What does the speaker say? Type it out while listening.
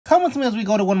Come with me as we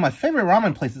go to one of my favorite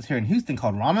ramen places here in Houston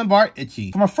called Ramen Bar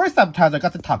Ichi. For my first appetizer, I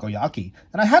got the takoyaki,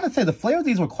 and I had to say the flavor of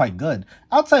these were quite good.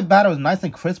 Outside batter was nice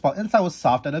and crisp, while inside was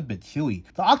soft and a bit chewy.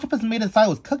 The octopus meat inside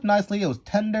was cooked nicely, it was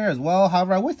tender as well,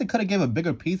 however I wish they could have gave a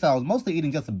bigger piece, I was mostly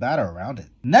eating just the batter around it.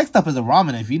 Next up is a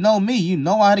ramen. If you know me, you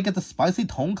know I had to get the spicy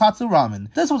tonkatsu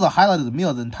ramen. This was a highlight of the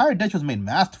meal, the entire dish was made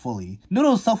masterfully.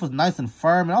 Noodle itself was nice and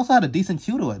firm, and also had a decent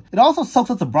chew to it. It also soaks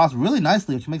up the broth really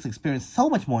nicely, which makes the experience so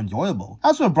much more enjoyable.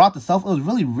 As for the broth itself, it was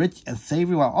really rich and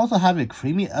savory while also having a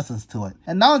creamy essence to it.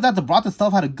 And not only that, the broth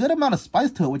itself had a good amount of spice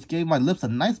to it, which gave my lips a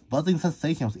nice buzzing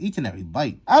sensation with each and every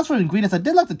bite. As for the ingredients, I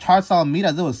did like the charred style meat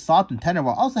as it was soft and tender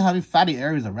while also having fatty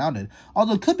areas around it,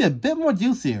 although it could be a bit more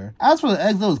juicier. As for the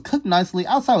eggs, it was cooked nicely,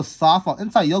 outside was soft while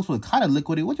inside yolks were kind of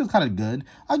liquidy, which was kind of good.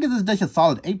 I'll give this dish a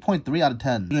solid 8.3 out of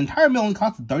 10. The entire meal only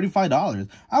cost $35.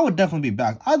 I would definitely be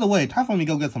back. Either way, time for me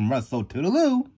to go get some rest, so toodaloo!